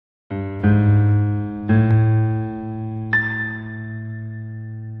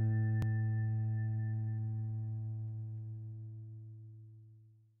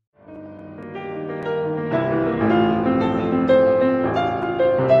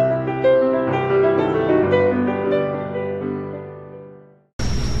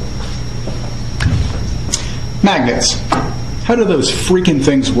Magnets. How do those freaking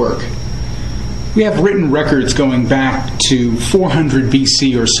things work? We have written records going back to 400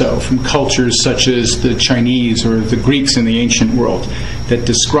 BC or so from cultures such as the Chinese or the Greeks in the ancient world that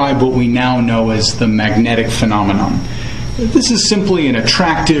describe what we now know as the magnetic phenomenon. This is simply an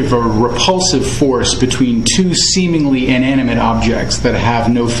attractive or repulsive force between two seemingly inanimate objects that have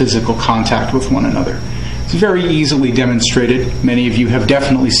no physical contact with one another. It's very easily demonstrated. Many of you have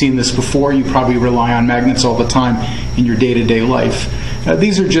definitely seen this before. You probably rely on magnets all the time in your day-to-day life.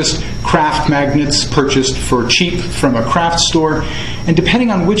 These are just craft magnets purchased for cheap from a craft store, and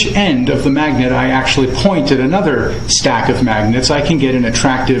depending on which end of the magnet I actually point at another stack of magnets, I can get an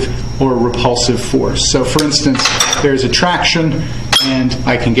attractive or repulsive force. So for instance, there's attraction, and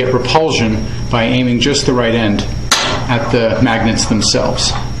I can get repulsion by aiming just the right end at the magnets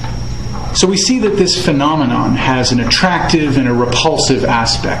themselves. So we see that this phenomenon has an attractive and a repulsive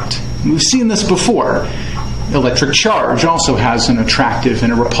aspect. We've seen this before. Electric charge also has an attractive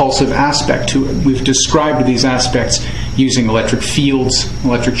and a repulsive aspect to it. We've described these aspects using electric fields,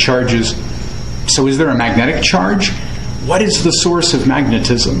 electric charges. So is there a magnetic charge? What is the source of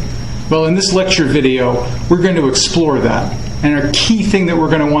magnetism? Well, in this lecture video, we're going to explore that. And our key thing that we're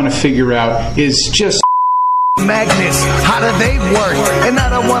going to want to figure out is just magnets, how do they work? And I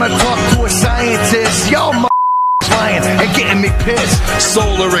don't want to talk to a scientist. Yo, lying and getting me pissed.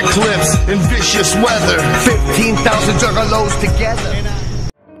 Solar eclipse and vicious weather. 15,000 juggalos together.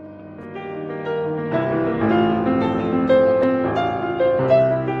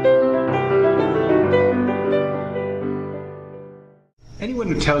 Anyone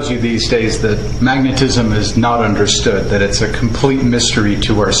who tells you these days that magnetism is not understood, that it's a complete mystery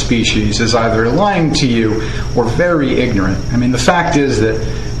to our species, is either lying to you or very ignorant. I mean, the fact is that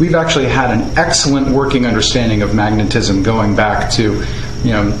we've actually had an excellent working understanding of magnetism going back to,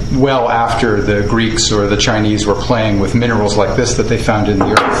 well after the Greeks or the Chinese were playing with minerals like this that they found in the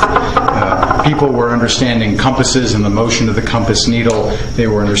earth. People were understanding compasses and the motion of the compass needle. They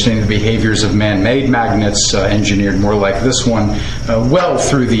were understanding the behaviors of man-made magnets, engineered more like this one, well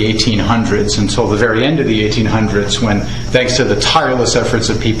through the 1800s, until the very end of the 1800s, when, thanks to the tireless efforts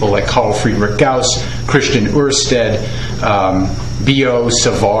of people like Carl Friedrich Gauss, Christian Ørsted, Biot,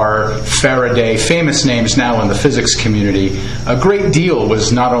 Savart, Faraday, famous names now in the physics community, a great deal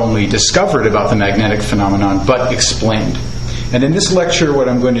was not only discovered about the magnetic phenomenon, but explained. And in this lecture, what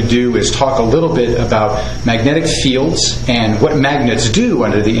I'm going to do is talk a little bit about magnetic fields and what magnets do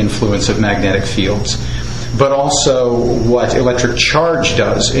under the influence of magnetic fields, but also what electric charge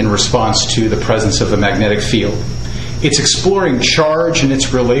does in response to the presence of a magnetic field. It's exploring charge and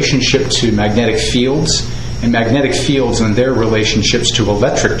its relationship to magnetic fields, and magnetic fields and their relationships to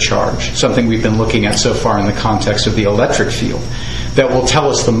electric charge, something we've been looking at so far in the context of the electric field, that will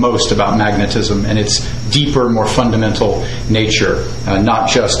tell us the most about magnetism and its deeper, more fundamental nature, not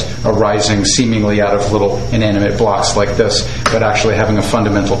just arising seemingly out of little inanimate blocks like this, but actually having a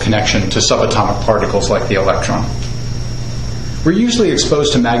fundamental connection to subatomic particles like the electron. We're usually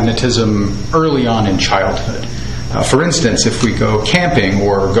exposed to magnetism early on in childhood. For instance, if we go camping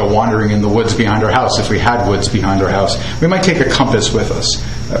or go wandering in the woods behind our house, if we had woods behind our house, we might take a compass with us.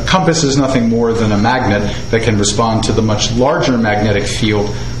 A compass is nothing more than a magnet that can respond to the much larger magnetic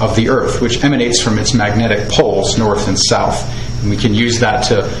field of the Earth, which emanates from its magnetic poles, north and south. And we can use that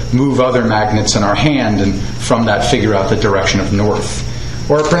to move other magnets in our hand and from that figure out the direction of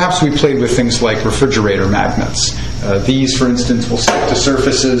north. Or perhaps we played with things like refrigerator magnets. These, for instance, will stick to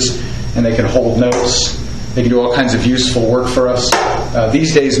surfaces and they can hold notes. They can do all kinds of useful work for us.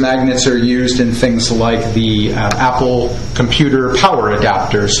 These days, magnets are used in things like the Apple computer power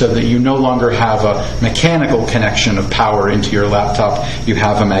adapter, so that you no longer have a mechanical connection of power into your laptop. You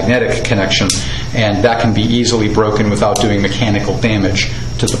have a magnetic connection, and that can be easily broken without doing mechanical damage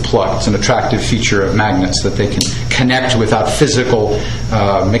to the plug. It's an attractive feature of magnets that they can connect without physical,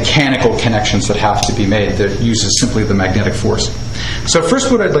 mechanical connections that have to be made, that uses simply the magnetic force. So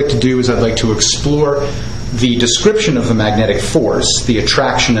first what I'd like to do is I'd like to explore the description of the magnetic force, the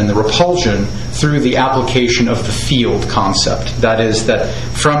attraction and the repulsion, through the application of the field concept. That is, that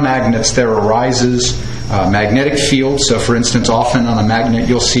from magnets there arises magnetic fields. So for instance, often on a magnet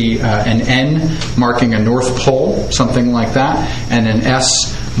you'll see an N marking a north pole, something like that, and an S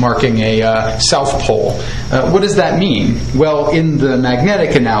marking a south pole. What does that mean? Well, in the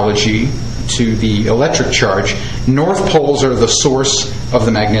magnetic analogy to the electric charge, north poles are the source of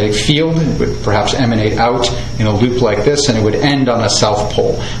the magnetic field. It would perhaps emanate out in a loop like this, and it would end on a south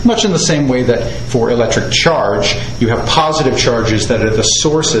pole. Much in the same way that for electric charge, you have positive charges that are the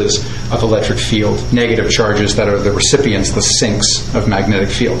sources of electric field, negative charges that are the recipients, the sinks of magnetic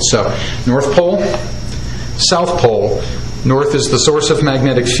field. So, north pole, south pole. North is the source of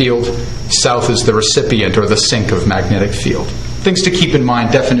magnetic field, south is the recipient or the sink of magnetic field. Things to keep in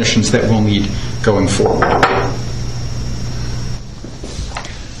mind, definitions that we'll need going forward.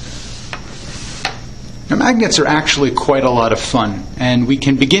 Now, magnets are actually quite a lot of fun, and we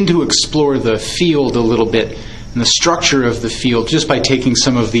can begin to explore the field a little bit and the structure of the field just by taking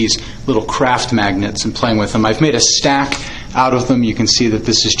some of these little craft magnets and playing with them. I've made a stack out of them. You can see that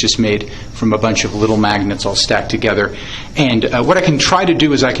this is just made from a bunch of little magnets all stacked together. And what I can try to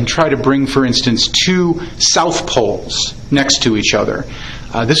do is I can try to bring, for instance, two south poles next to each other.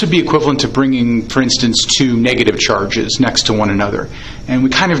 This would be equivalent to bringing, for instance, two negative charges next to one another. And we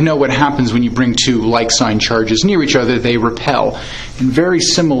kind of know what happens when you bring two like sign charges near each other. They repel. And very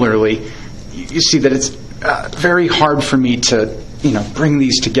similarly, you see that it's very hard for me to, bring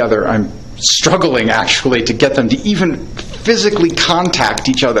these together. I'm struggling, actually, to get them to even physically contact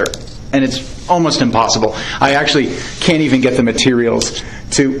each other. And it's almost impossible. I actually can't even get the materials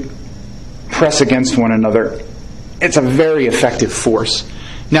to press against one another. It's a very effective force.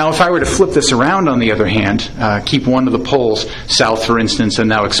 Now, if I were to flip this around, on the other hand, keep one of the poles south, for instance, and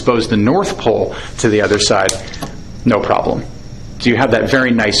now expose the north pole to the other side, no problem. So you have that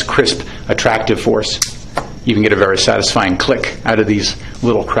very nice, crisp, attractive force. You can get a very satisfying click out of these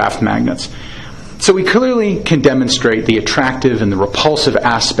little craft magnets. So we clearly can demonstrate the attractive and the repulsive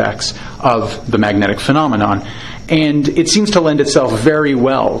aspects of the magnetic phenomenon. And it seems to lend itself very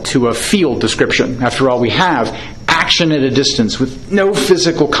well to a field description. After all, we have action at a distance with no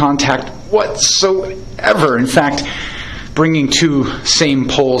physical contact whatsoever. In fact, bringing two same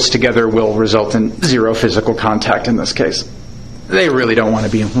poles together will result in zero physical contact in this case. They really don't want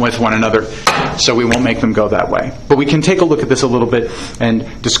to be with one another, so we won't make them go that way. But we can take a look at this a little bit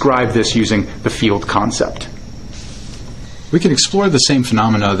and describe this using the field concept. We can explore the same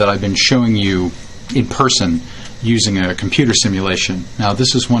phenomena that I've been showing you in person using a computer simulation. Now,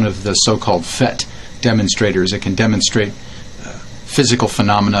 this is one of the so-called PhET demonstrators. It can demonstrate physical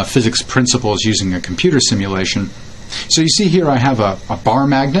phenomena, physics principles using a computer simulation. So you see here I have a bar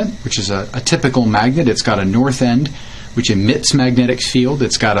magnet, which is a typical magnet. It's got a north end, which emits magnetic field.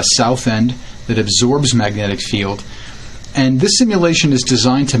 It's got a south end that absorbs magnetic field. And this simulation is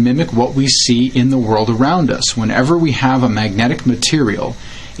designed to mimic what we see in the world around us. Whenever we have a magnetic material,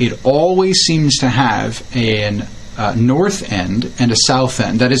 it always seems to have a north end and a south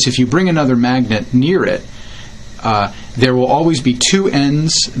end. That is, if you bring another magnet near it, there will always be two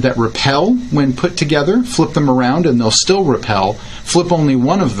ends that repel when put together. Flip them around and they'll still repel. Flip only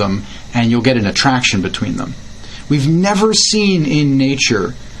one of them and you'll get an attraction between them. We've never seen in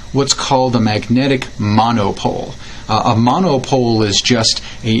nature what's called a magnetic monopole. A monopole is just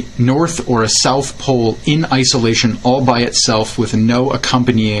a north or a south pole in isolation all by itself with no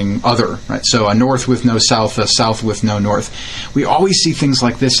accompanying other. Right? So a north with no south, a south with no north. We always see things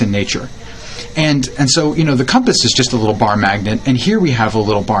like this in nature. And so, the compass is just a little bar magnet, and here we have a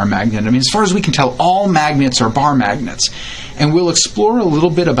little bar magnet. I mean, as far as we can tell, all magnets are bar magnets. And we'll explore a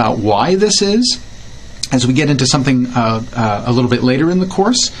little bit about why this is as we get into something a little bit later in the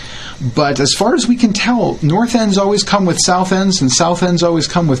course. But as far as we can tell, north ends always come with south ends, and south ends always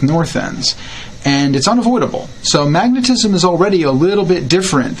come with north ends. And it's unavoidable. So magnetism is already a little bit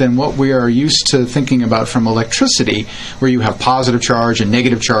different than what we are used to thinking about from electricity, where you have positive charge and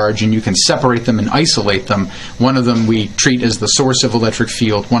negative charge, and you can separate them and isolate them. One of them we treat as the source of electric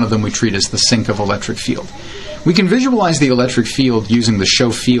field. One of them we treat as the sink of electric field. We can visualize the electric field using the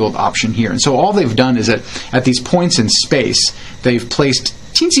show field option here. And so all they've done is that at these points in space, they've placed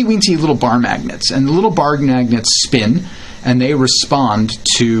teensy-weensy little bar magnets. And the little bar magnets spin, and they respond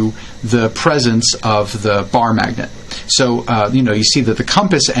to the presence of the bar magnet. So, you see that the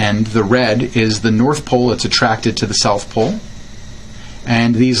compass end, the red, is the north pole. It's attracted to the south pole.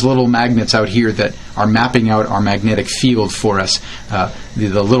 And these little magnets out here that are mapping out our magnetic field for us,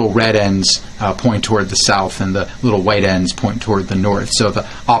 the little red ends point toward the south and the little white ends point toward the north. So the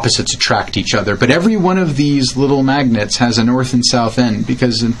opposites attract each other. But every one of these little magnets has a north and south end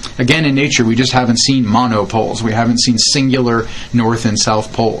because, again, in nature we just haven't seen monopoles. We haven't seen singular north and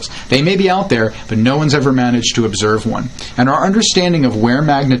south poles. They may be out there, but no one's ever managed to observe one. And our understanding of where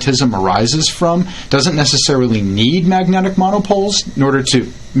magnetism arises from doesn't necessarily need magnetic monopoles in order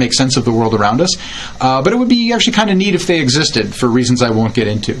to make sense of the world around us. But it would be actually kind of neat if they existed for reasons I won't get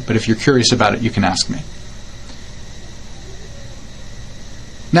into. But if you're curious about it, you can ask me.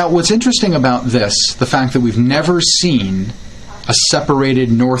 Now, what's interesting about this, the fact that we've never seen a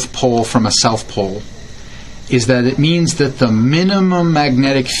separated north pole from a south pole, is that it means that the minimum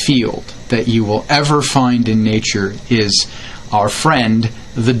magnetic field that you will ever find in nature is our friend,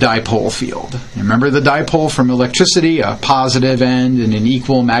 the dipole field. Remember the dipole from electricity, a positive end and an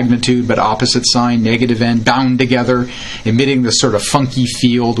equal magnitude but opposite sign, negative end, bound together, emitting this sort of funky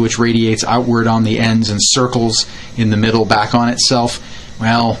field which radiates outward on the ends and circles in the middle back on itself.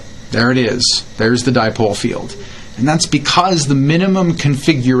 Well, there it is. There's the dipole field. And that's because the minimum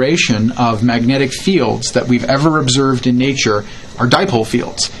configuration of magnetic fields that we've ever observed in nature are dipole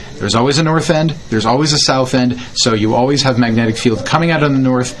fields. There's always a north end, there's always a south end, so you always have magnetic field coming out of the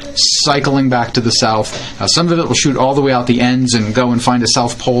north, cycling back to the south. Some of it will shoot all the way out the ends and go and find a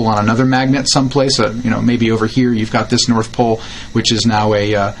south pole on another magnet someplace. Maybe over here you've got this north pole, which is now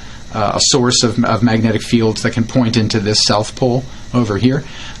a source of magnetic fields that can point into this south pole over here.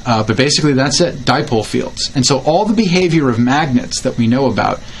 But basically that's it, dipole fields. And so all the behavior of magnets that we know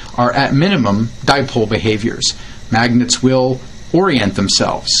about are at minimum dipole behaviors. Magnets will orient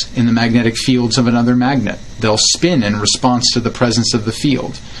themselves in the magnetic fields of another magnet. They'll spin in response to the presence of the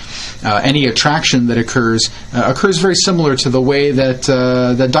field. Any attraction that occurs very similar to the way that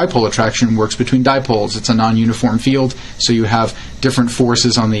dipole attraction works between dipoles. It's a non-uniform field, so you have different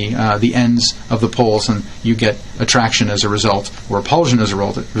forces on the ends of the poles, and you get attraction as a result, or repulsion as a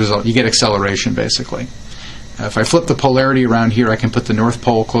result. You get acceleration, basically. If I flip the polarity around here, I can put the north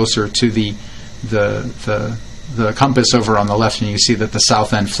pole closer to the compass over on the left, and you see that the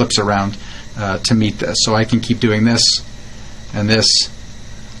south end flips around to meet this. So I can keep doing this and this,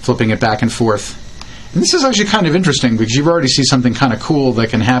 flipping it back and forth. And this is actually kind of interesting because you already see something kind of cool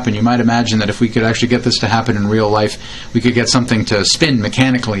that can happen. You might imagine that if we could actually get this to happen in real life, we could get something to spin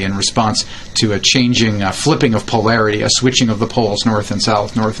mechanically in response to a changing, flipping of polarity, a switching of the poles north and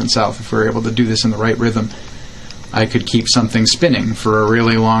south, north and south. If we're able to do this in the right rhythm, I could keep something spinning for a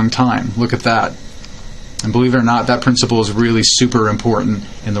really long time. Look at that. And believe it or not, that principle is really super important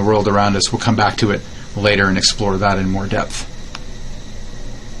in the world around us. We'll come back to it later and explore that in more depth.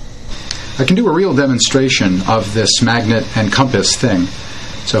 I can do a real demonstration of this magnet and compass thing.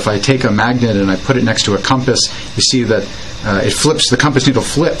 So if I take a magnet and I put it next to a compass, you see that it flips, the compass needle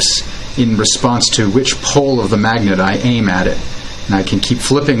flips in response to which pole of the magnet I aim at it. And I can keep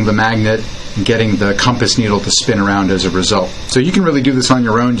flipping the magnet and getting the compass needle to spin around as a result. So you can really do this on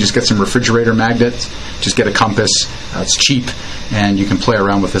your own. Just get some refrigerator magnets, just get a compass. It's cheap, and you can play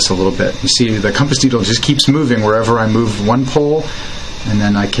around with this a little bit. You see the compass needle just keeps moving wherever I move one pole, and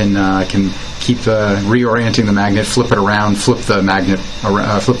then I can keep reorienting the magnet, flip it around, flip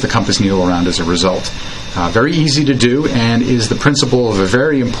the compass needle around as a result. Very easy to do, and is the principle of a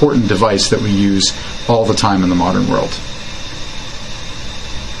very important device that we use all the time in the modern world.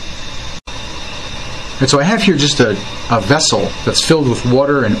 And so I have here just a vessel that's filled with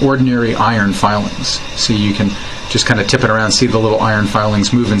water and ordinary iron filings. So you can just kind of tip it around, see the little iron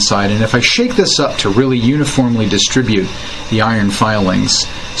filings move inside. And if I shake this up to really uniformly distribute the iron filings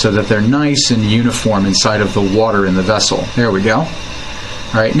so that they're nice and uniform inside of the water in the vessel. There we go.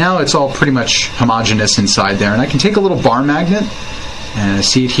 All right, now it's all pretty much homogeneous inside there. And I can take a little bar magnet, and I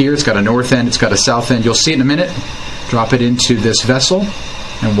see it here. It's got a north end, it's got a south end. You'll see it in a minute. Drop it into this vessel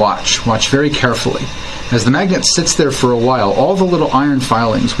and watch. Watch very carefully. As the magnet sits there for a while, all the little iron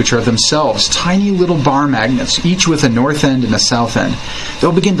filings, which are themselves tiny little bar magnets, each with a north end and a south end,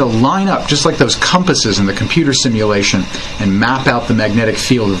 they'll begin to line up just like those compasses in the computer simulation and map out the magnetic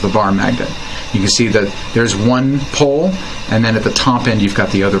field of the bar magnet. You can see that there's one pole, and then at the top end you've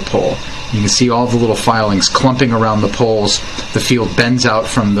got the other pole. You can see all the little filings clumping around the poles. The field bows out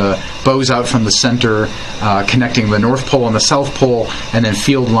from the center, connecting the north pole and the south pole, and then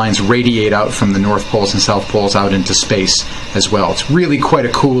field lines radiate out from the north poles and south poles out into space as well. It's really quite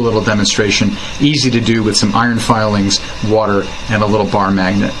a cool little demonstration, easy to do with some iron filings, water, and a little bar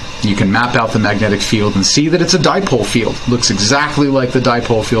magnet. You can map out the magnetic field and see that it's a dipole field. It looks exactly like the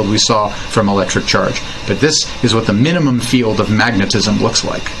dipole field we saw from electric charge. But this is what the minimum field of magnetism looks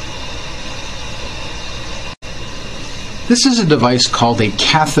like. This is a device called a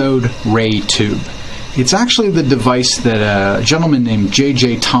cathode ray tube. It's actually the device that a gentleman named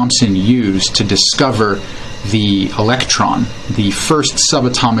J.J. Thomson used to discover the electron, the first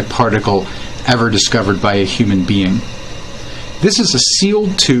subatomic particle ever discovered by a human being. This is a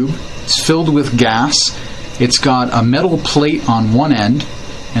sealed tube. It's filled with gas. It's got a metal plate on one end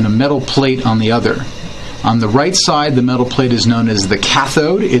and a metal plate on the other. On the right side, the metal plate is known as the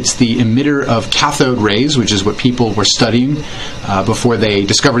cathode. It's the emitter of cathode rays, which is what people were studying before they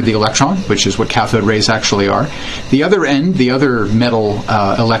discovered the electron, which is what cathode rays actually are. The other end, the other metal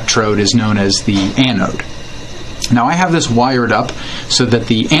electrode, is known as the anode. Now I have this wired up so that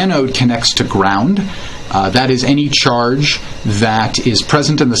the anode connects to ground, That is any charge that is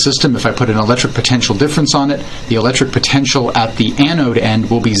present in the system. If I put an electric potential difference on it, the electric potential at the anode end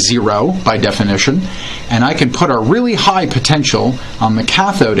will be 0 by definition. And I can put a really high potential on the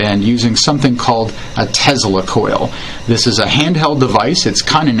cathode end using something called a Tesla coil. This is a handheld device. It's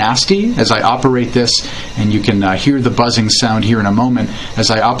kind of nasty as I operate this, and you can hear the buzzing sound here in a moment.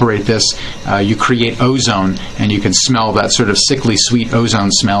 As I operate this, you create ozone, and you can smell that sort of sickly sweet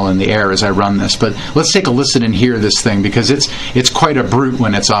ozone smell in the air as I run this. But let's take a listen and hear this thing, because it's quite a brute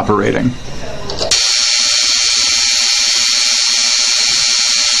when it's operating.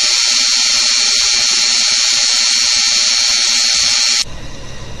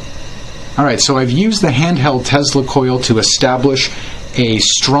 Alright, so I've used the handheld Tesla coil to establish a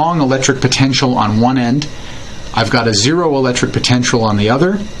strong electric potential on one end. I've got a 0 electric potential on the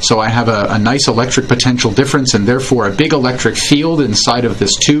other, so I have a nice electric potential difference and therefore a big electric field inside of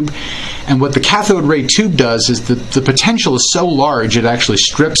this tube. And what the cathode ray tube does is that the potential is so large it actually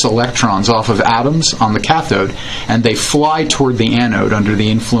strips electrons off of atoms on the cathode, and they fly toward the anode under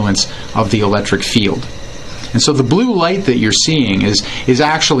the influence of the electric field. And so the blue light that you're seeing is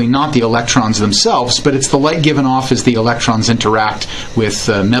actually not the electrons themselves, but it's the light given off as the electrons interact with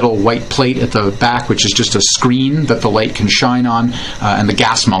the metal white plate at the back, which is just a screen that the light can shine on, and the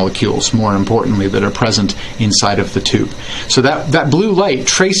gas molecules, more importantly, that are present inside of the tube. So that blue light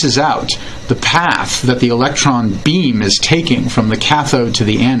traces out the path that the electron beam is taking from the cathode to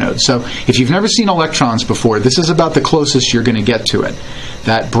the anode. So if you've never seen electrons before, this is about the closest you're going to get to it.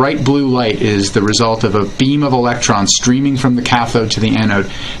 That bright blue light is the result of a beam of electrons streaming from the cathode to the anode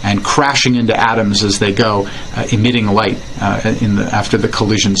and crashing into atoms as they go, emitting light after the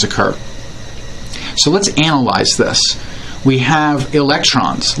collisions occur. So let's analyze this. We have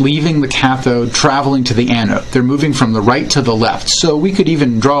electrons leaving the cathode, traveling to the anode. They're moving from the right to the left. So we could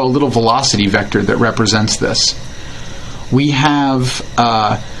even draw a little velocity vector that represents this. We have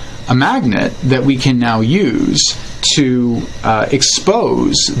a magnet that we can now use to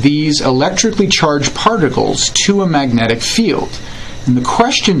expose these electrically charged particles to a magnetic field. And the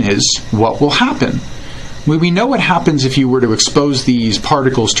question is, what will happen? Well, we know what happens if you were to expose these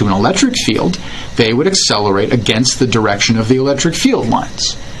particles to an electric field. They would accelerate against the direction of the electric field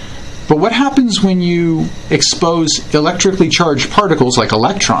lines. But what happens when you expose electrically charged particles like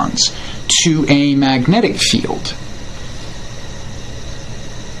electrons to a magnetic field?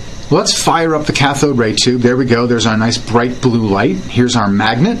 Let's fire up the cathode ray tube. There we go. There's our nice bright blue light. Here's our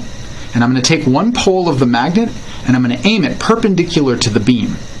magnet. And I'm going to take one pole of the magnet and I'm going to aim it perpendicular to the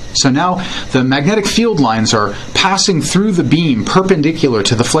beam. So now the magnetic field lines are passing through the beam perpendicular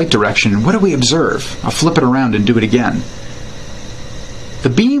to the flight direction. And what do we observe? I'll flip it around and do it again. The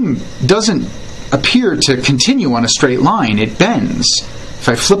beam doesn't appear to continue on a straight line. It bends. If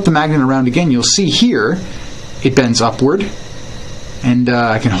I flip the magnet around again, you'll see here it bends upward. And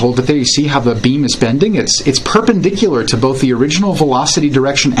I can hold it there. You see how the beam is bending? It's perpendicular to both the original velocity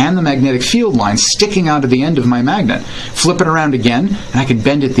direction and the magnetic field line sticking out of the end of my magnet. Flip it around again, and I can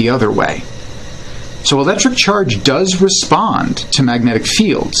bend it the other way. So electric charge does respond to magnetic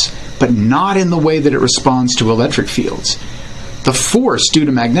fields, but not in the way that it responds to electric fields. The force due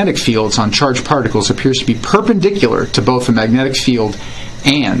to magnetic fields on charged particles appears to be perpendicular to both the magnetic field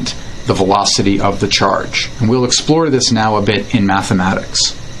and the velocity of the charge. And we'll explore this now a bit in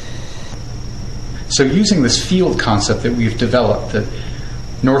mathematics. So using this field concept that we've developed, that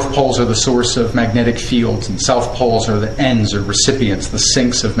north poles are the source of magnetic fields and south poles are the ends or recipients, the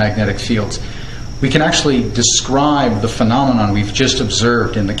sinks of magnetic fields, we can actually describe the phenomenon we've just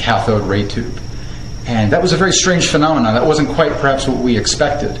observed in the cathode ray tube. And that was a very strange phenomenon. That wasn't quite perhaps what we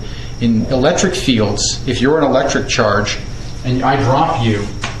expected. In electric fields, if you're an electric charge and I drop you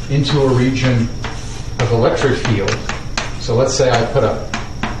into a region of electric field. So let's say I put a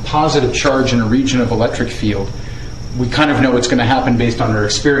positive charge in a region of electric field. We kind of know what's going to happen based on our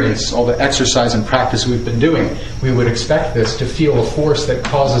experience, all the exercise and practice we've been doing. We would expect this to feel a force that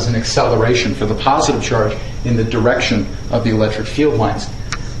causes an acceleration for the positive charge in the direction of the electric field lines.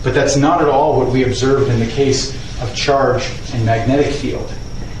 But that's not at all what we observed in the case of charge and magnetic field.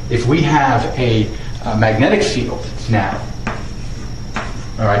 If we have a magnetic field now,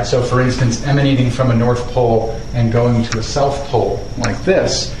 all right, so for instance, emanating from a north pole and going to a south pole like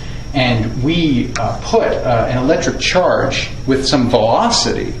this, and we put an electric charge with some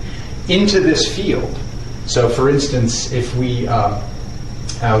velocity into this field. So for instance, if we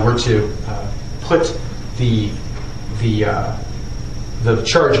were to put the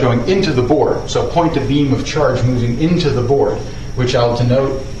charge going into the board, so point a beam of charge moving into the board, which I'll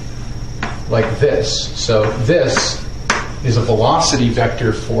denote like this. So this is a velocity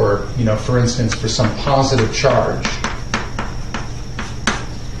vector for, for instance, for some positive charge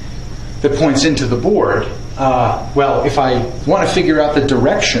that points into the board, well, if I want to figure out the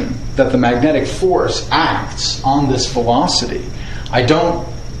direction that the magnetic force acts on this velocity, I don't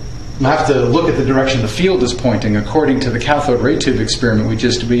have to look at the direction the field is pointing. According to the cathode ray tube experiment we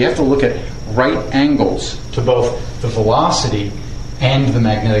just did, we have to look at right angles to both the velocity and the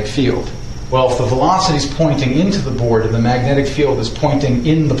magnetic field. Well, if the velocity is pointing into the board and the magnetic field is pointing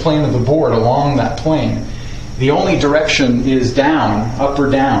in the plane of the board along that plane, the only direction is down, up or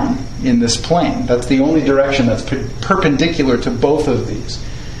down in this plane. That's the only direction that's perpendicular to both of these.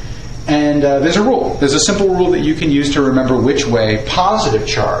 And there's a rule. There's a simple rule that you can use to remember which way positive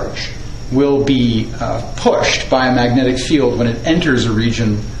charge will be pushed by a magnetic field when it enters a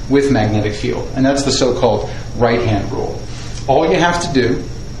region with magnetic field. And that's the so-called right-hand rule. All you have to do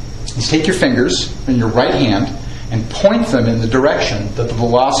is take your fingers in your right hand and point them in the direction that the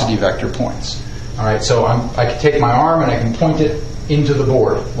velocity vector points. All right, so I can take my arm and I can point it into the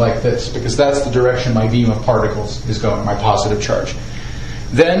board like this, because that's the direction my beam of particles is going, my positive charge.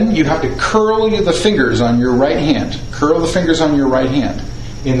 Then you have to curl the fingers on your right hand. Curl the fingers on your right hand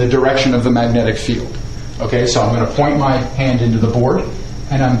in the direction of the magnetic field. Okay, so I'm going to point my hand into the board,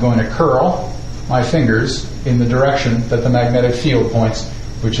 and I'm going to curl my fingers in the direction that the magnetic field points,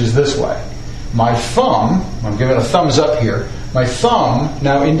 which is this way. My thumb, I'm giving a thumbs up here, my thumb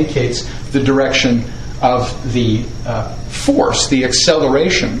now indicates the direction of the force, the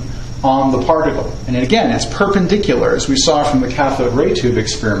acceleration on the particle. And again, it's perpendicular, as we saw from the cathode ray tube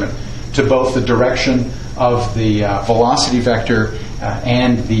experiment, to both the direction of the velocity vector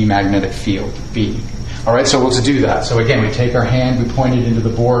and the magnetic field, B. All right, so let's do that. So again, we take our hand, we point it into the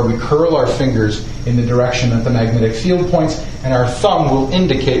board, we curl our fingers in the direction that the magnetic field points, and our thumb will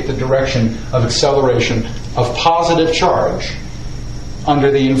indicate the direction of acceleration of positive charge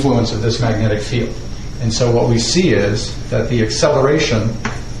under the influence of this magnetic field. And so what we see is that the acceleration,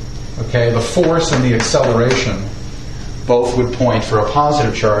 okay, the force and the acceleration both would point for a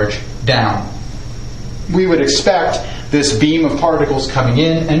positive charge down. We would expect this beam of particles coming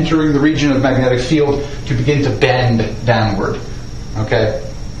in, entering the region of magnetic field, to begin to bend downward. Okay?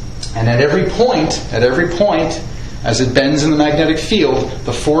 And at every point, as it bends in the magnetic field,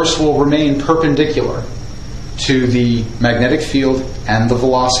 the force will remain perpendicular to the magnetic field and the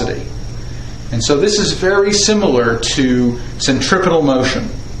velocity. And so this is very similar to centripetal motion,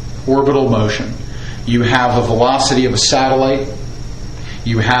 orbital motion. You have a velocity of a satellite,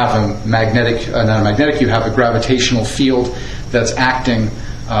 you have you have a gravitational field that's acting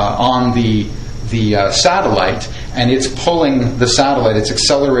on the satellite, and it's pulling the satellite, it's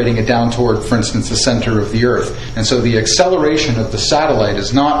accelerating it down toward, for instance, the center of the Earth. And so the acceleration of the satellite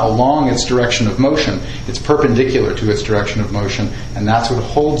is not along its direction of motion, it's perpendicular to its direction of motion, and that's what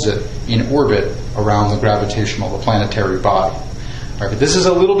holds it in orbit around the gravitational, the planetary body. All right, but this is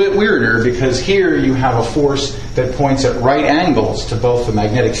a little bit weirder, because here you have a force that points at right angles to both the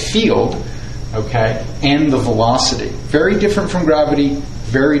magnetic field, okay, and the velocity. Very different from gravity,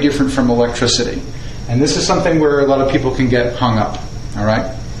 very different from electricity. And this is something where a lot of people can get hung up. All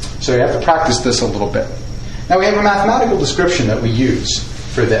right? So you have to practice this a little bit. Now we have a mathematical description that we use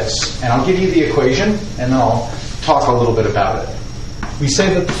for this. And I'll give you the equation, and then I'll talk a little bit about it. We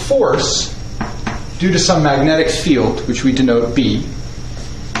say that the force due to some magnetic field, which we denote B,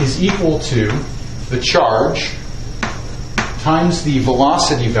 is equal to the charge times the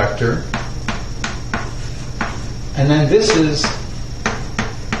velocity vector, and then this is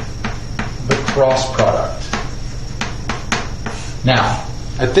the cross product. Now,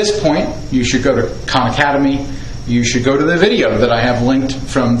 at this point, you should go to Khan Academy. You should go to the video that I have linked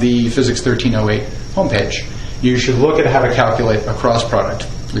from the Physics 1308 homepage. You should look at how to calculate a cross product.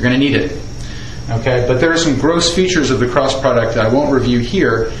 You're going to need it. Okay, but there are some gross features of the cross product that I won't review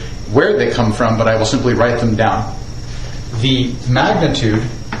here, where they come from, but I will simply write them down. The magnitude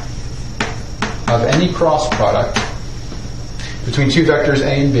of any cross product between two vectors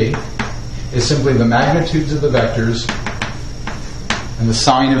A and B is simply the magnitudes of the vectors and the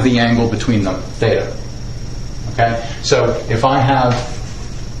sine of the angle between them, theta. Okay, so if I have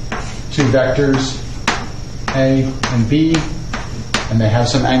two vectors A and B, and they have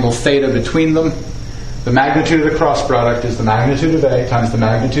some angle theta between them, the magnitude of the cross product is the magnitude of A times the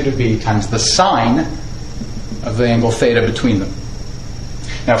magnitude of B times the sine of the angle theta between them.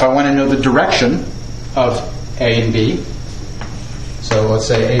 Now, if I want to know the direction of A and B, so let's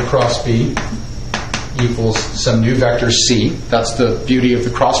say A cross B equals some new vector C. That's the beauty of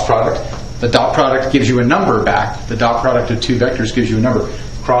the cross product. The dot product gives you a number back. The dot product of two vectors gives you a number.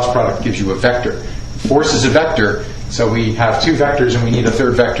 The cross product gives you a vector. Force is a vector. So we have two vectors and we need a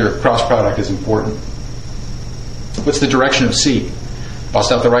third vector. Cross product is important. What's the direction of C?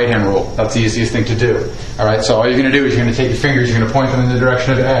 Bust out the right-hand rule. That's the easiest thing to do. All right, so all you're going to do is you're going to take your fingers, you're going to point them in the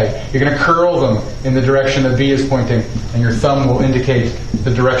direction of A. You're going to curl them in the direction that B is pointing, and your thumb will indicate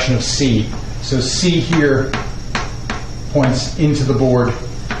the direction of C. So C here points into the board.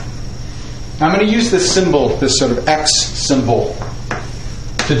 Now I'm going to use this symbol, this sort of X symbol,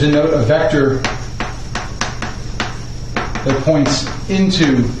 to denote a vector that points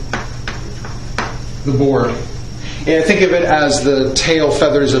into the board. Yeah, think of it as the tail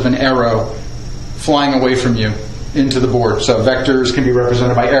feathers of an arrow flying away from you into the board. So vectors can be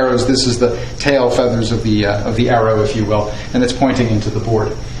represented by arrows. This is the tail feathers of the arrow, if you will, and it's pointing into the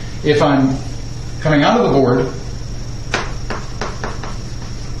board. If I'm coming out of the board,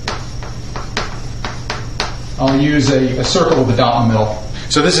 I'll use a circle with a dot in the middle.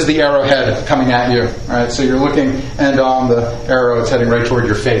 So this is the arrowhead coming at you. All right, so you're looking, and on the arrow, it's heading right toward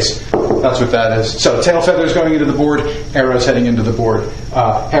your face. That's what that is. So tail feathers going into the board, arrows heading into the board.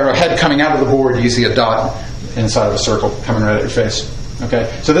 Arrowhead coming out of the board, you see a dot inside of a circle coming right at your face.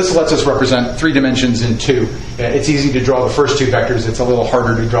 Okay, so this lets us represent 3 dimensions in 2. It's easy to draw the first 2 vectors. It's a little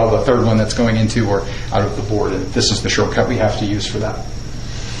harder to draw the third one that's going into or out of the board, and this is the shortcut we have to use for that.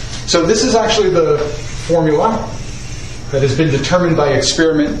 So this is actually the formula that has been determined by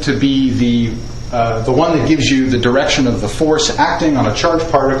experiment to be the one that gives you the direction of the force acting on a charged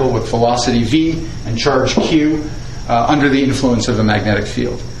particle with velocity v and charge q under the influence of a magnetic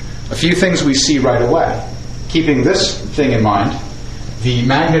field. A few things we see right away. Keeping this thing in mind, the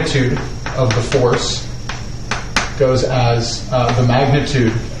magnitude of the force goes as the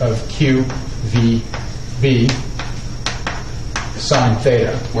magnitude of q v b sine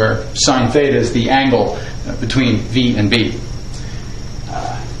theta, where sine theta is the angle between v and b.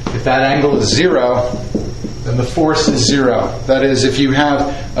 If that angle is 0, then the force is 0. That is, if you have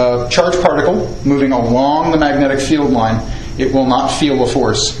a charged particle moving along the magnetic field line, it will not feel a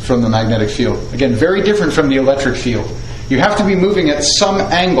force from the magnetic field. Again, very different from the electric field. You have to be moving at some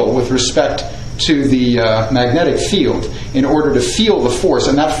angle with respect to the magnetic field in order to feel the force,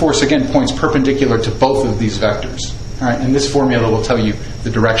 and that force, again, points perpendicular to both of these vectors. All right, and this formula will tell you the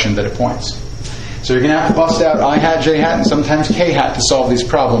direction that it points. So you're going to have to bust out I hat, J hat, and sometimes K hat to solve these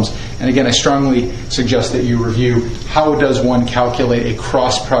problems. And again, I strongly suggest that you review how does one calculate a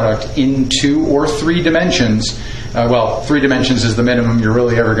cross product in 2 or 3 dimensions. Well, 3 dimensions is the minimum you're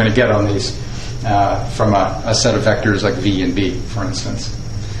really ever going to get on these from a set of vectors like V and B, for instance.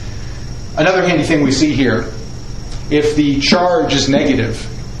 Another handy thing we see here, if the charge is negative,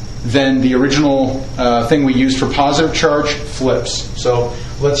 then the original thing we used for positive charge flips. So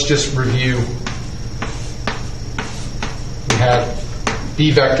let's just review. We had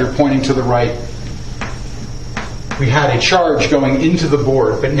B vector pointing to the right. We had a charge going into the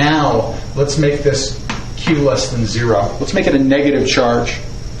board, but now let's make this Q less than 0. Let's make it a negative charge.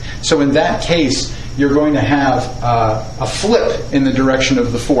 So in that case, you're going to have a flip in the direction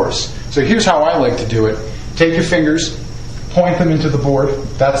of the force. So here's how I like to do it. Take your fingers, point them into the board.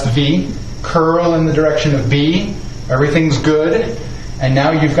 That's V. Curl in the direction of B. Everything's good. And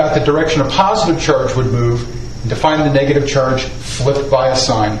now you've got the direction a positive charge would move. And to find the negative charge, flip by a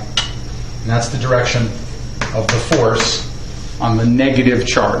sign. And that's the direction of the force on the negative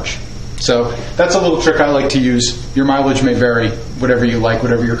charge. So that's a little trick I like to use. Your mileage may vary, whatever you like,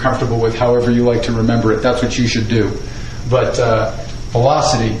 whatever you're comfortable with, however you like to remember it. That's what you should do. But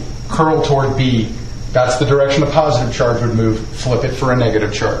velocity, curl toward B. That's the direction a positive charge would move. Flip it for a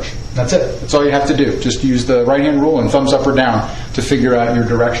negative charge. That's it. That's all you have to do. Just use the right-hand rule and thumbs up or down to figure out your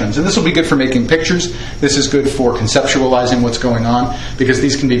directions. And this will be good for making pictures. This is good for conceptualizing what's going on, because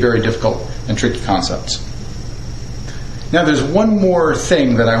these can be very difficult and tricky concepts. Now, there's one more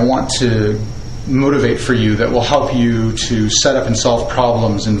thing that I want to motivate for you that will help you to set up and solve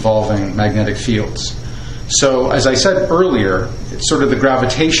problems involving magnetic fields. So, as I said earlier, it's sort of the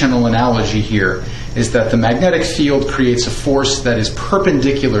gravitational analogy here is that the magnetic field creates a force that is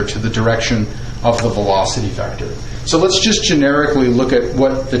perpendicular to the direction of the velocity vector. So let's just generically look at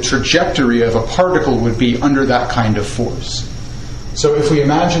what the trajectory of a particle would be under that kind of force. So if we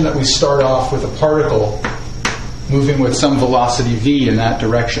imagine that we start off with a particle moving with some velocity v in that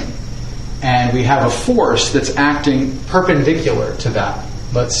direction, and we have a force that's acting perpendicular to that,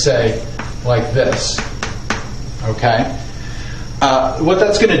 let's say like this. Okay? What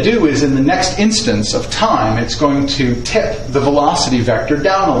that's going to do is, in the next instance of time, it's going to tip the velocity vector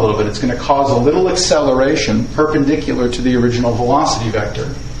down a little bit. It's going to cause a little acceleration perpendicular to the original velocity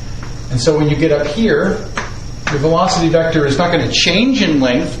vector. And so when you get up here, the velocity vector is not going to change in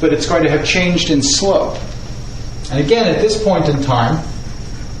length, but it's going to have changed in slope. And again, at this point in time,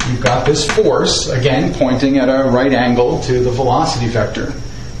 you've got this force, again, pointing at a right angle to the velocity vector.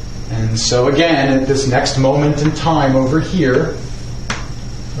 And so again, at this next moment in time over here,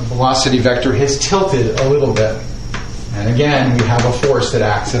 the velocity vector has tilted a little bit. And again, we have a force that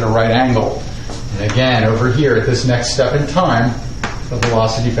acts at a right angle. And again, over here, at this next step in time, the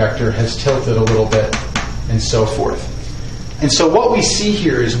velocity vector has tilted a little bit, and so forth. And so what we see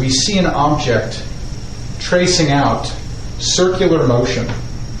here is we see an object tracing out circular motion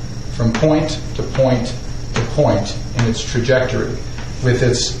from point to point to point in its trajectory, with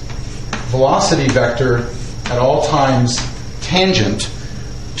its velocity vector at all times tangent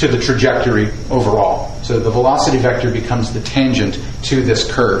to the trajectory overall. So the velocity vector becomes the tangent to this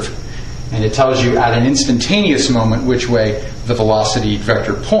curve. And it tells you at an instantaneous moment which way the velocity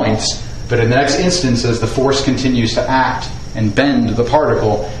vector points, but in the next instance, as the force continues to act and bend the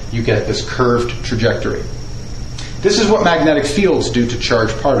particle, you get this curved trajectory. This is what magnetic fields do to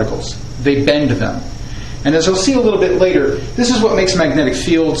charged particles. They bend them. And as we'll see a little bit later, this is what makes magnetic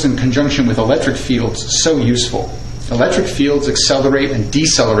fields in conjunction with electric fields so useful. Electric fields accelerate and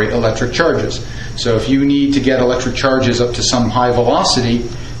decelerate electric charges. So if you need to get electric charges up to some high velocity,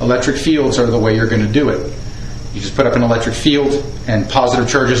 electric fields are the way you're going to do it. You just put up an electric field, and positive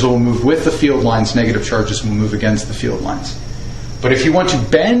charges will move with the field lines, negative charges will move against the field lines. But if you want to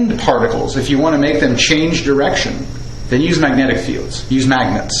bend particles, if you want to make them change direction, then use magnetic fields, use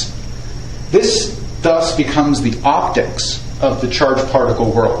magnets. This thus becomes the optics of the charged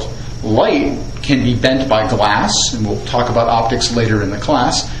particle world. Light can be bent by glass, and we'll talk about optics later in the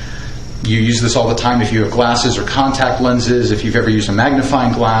class. You use this all the time if you have glasses or contact lenses, if you've ever used a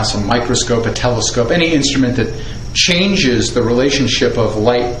magnifying glass, a microscope, a telescope, any instrument that changes the relationship of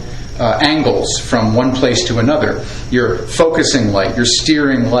light angles from one place to another. You're focusing light, you're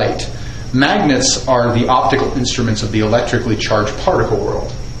steering light. Magnets are the optical instruments of the electrically charged particle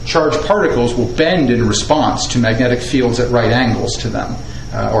world. Charged particles will bend in response to magnetic fields at right angles to them,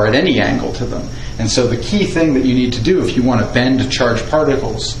 or at any angle to them. And so the key thing that you need to do if you want to bend charged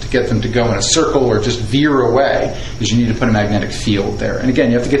particles to get them to go in a circle or just veer away is you need to put a magnetic field there. And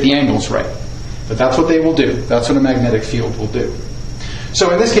again, you have to get the angles right. But that's what they will do. That's what a magnetic field will do. So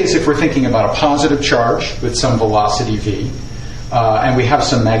in this case, if we're thinking about a positive charge with some velocity v, and we have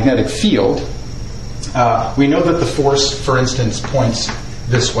some magnetic field, we know that the force, for instance, points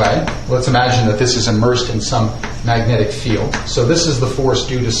this way. Let's imagine that this is immersed in some magnetic field. So this is the force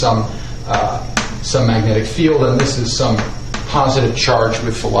due to some magnetic field, and this is some positive charge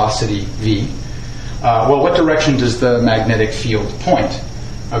with velocity v. Well, what direction does the magnetic field point?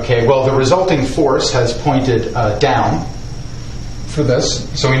 Okay, well, the resulting force has pointed down for this,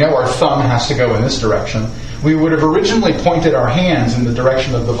 so we know our thumb has to go in this direction. We would have originally pointed our hands in the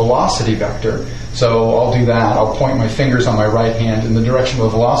direction of the velocity vector, so I'll do that. I'll point my fingers on my right hand in the direction of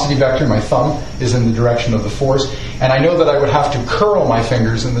the velocity vector. My thumb is in the direction of the force, and I know that I would have to curl my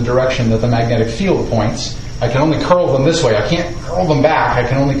fingers in the direction that the magnetic field points. I can only curl them this way. I can't curl them back. I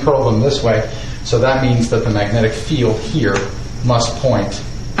can only curl them this way. So that means that the magnetic field here must point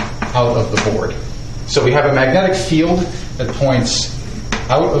out of the board. So we have a magnetic field that points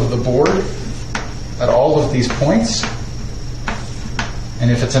out of the board at all of these points.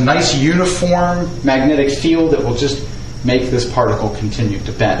 And if it's a nice uniform magnetic field, it will just make this particle continue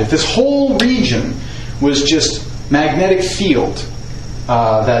to bend. If this whole region was just magnetic field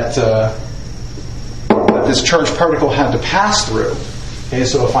that this charged particle had to pass through, okay,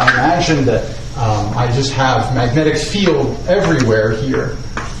 so if I imagine that I just have magnetic field everywhere here,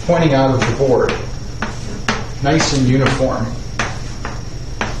 pointing out of the board, nice and uniform.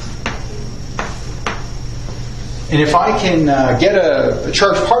 And if I can get a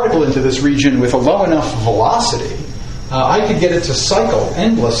charged particle into this region with a low enough velocity, I could get it to cycle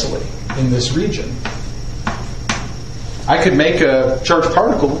endlessly in this region. I could make a charged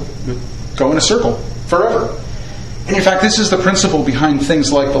particle go in a circle forever. And in fact, this is the principle behind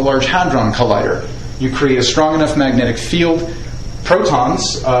things like the Large Hadron Collider. You create a strong enough magnetic field,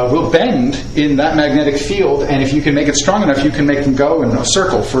 protons will bend in that magnetic field, and if you can make it strong enough, you can make them go in a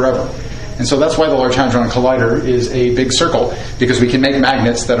circle forever. And so that's why the Large Hadron Collider is a big circle, because we can make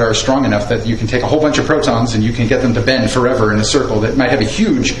magnets that are strong enough that you can take a whole bunch of protons and you can get them to bend forever in a circle that might have a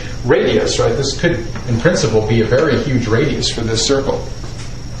huge radius, right? This could, in principle, be a very huge radius for this circle.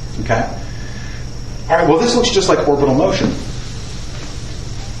 Okay? All right, well, this looks just like orbital motion.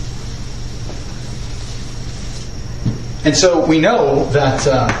 And so we know that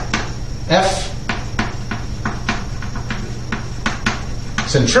F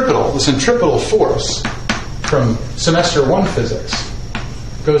centripetal, the centripetal force from semester 1 physics,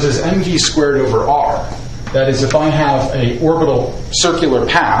 goes as mv squared over r. That is, if I have an orbital circular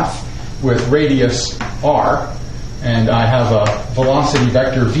path with radius r, and I have a velocity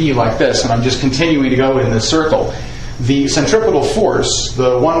vector v like this, and I'm just continuing to go in this circle, the centripetal force,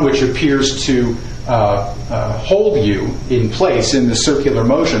 the one which appears to hold you in place in the circular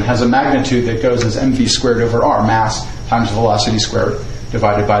motion, has a magnitude that goes as mv squared over r, mass times velocity squared,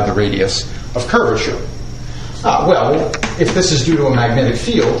 divided by the radius of curvature. Well, if this is due to a magnetic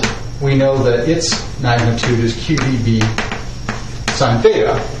field, we know that its magnitude is qdb sine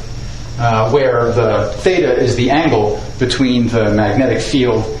theta, where the theta is the angle between the magnetic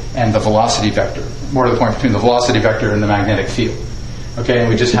field and the velocity vector, more to the point, between the velocity vector and the magnetic field. Okay, and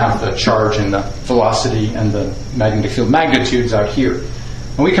we just have the charge and the velocity and the magnetic field magnitudes out here.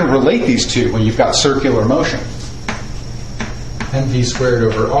 And we can relate these two when you've got circular motion. mv squared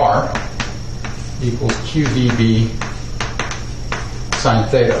over r equals qdb sine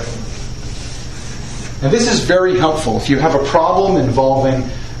theta. And this is very helpful. If you have a problem involving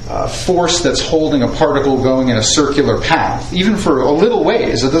force that's holding a particle going in a circular path, even for a little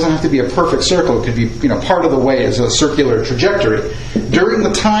ways, it doesn't have to be a perfect circle, it could be part of the way is a circular trajectory. During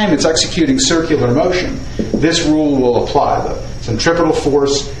the time it's executing circular motion, this rule will apply. The centripetal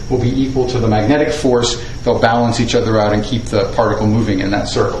force will be equal to the magnetic force. They'll balance each other out and keep the particle moving in that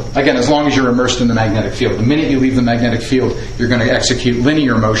circle. Again, as long as you're immersed in the magnetic field. The minute you leave the magnetic field, you're going to execute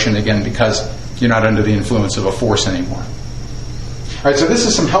linear motion again because you're not under the influence of a force anymore. All right, so this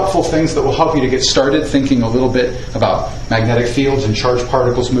is some helpful things that will help you to get started thinking a little bit about magnetic fields and charged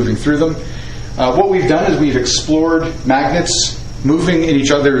particles moving through them. What we've done is we've explored magnets moving in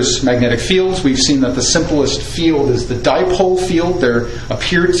each other's magnetic fields. We've seen that the simplest field is the dipole field. There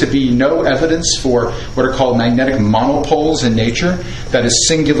appeared to be no evidence for what are called magnetic monopoles in nature. That is,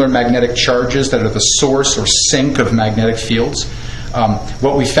 singular magnetic charges that are the source or sink of magnetic fields.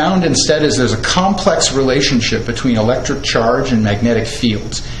 What we found instead is there's a complex relationship between electric charge and magnetic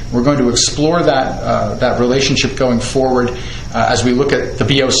fields. We're going to explore that relationship going forward as we look at the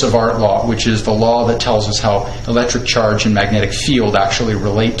Biot-Savart law, which is the law that tells us how electric charge and magnetic field actually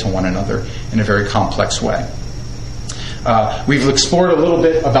relate to one another in a very complex way. We've explored a little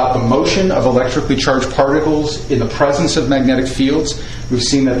bit about the motion of electrically charged particles in the presence of magnetic fields. We've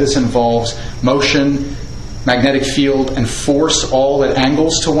seen that this involves motion, magnetic field, and force all at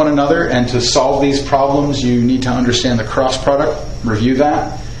angles to one another, and to solve these problems you need to understand the cross product. Review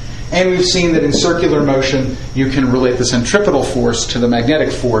that. And we've seen that in circular motion you can relate the centripetal force to the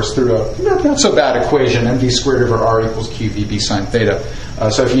magnetic force through a not so bad equation, mv squared over r equals qvb sine theta.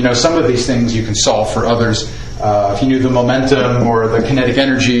 So if you know some of these things, you can solve for others. If you knew the momentum or the kinetic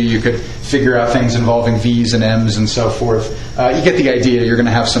energy, you could figure out things involving V's and M's and so forth. You get the idea. You're going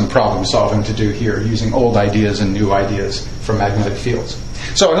to have some problem solving to do here using old ideas and new ideas from magnetic fields.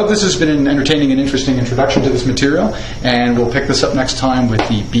 So I hope this has been an entertaining and interesting introduction to this material, and we'll pick this up next time with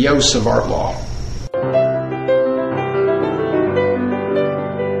the Biot-Savart law.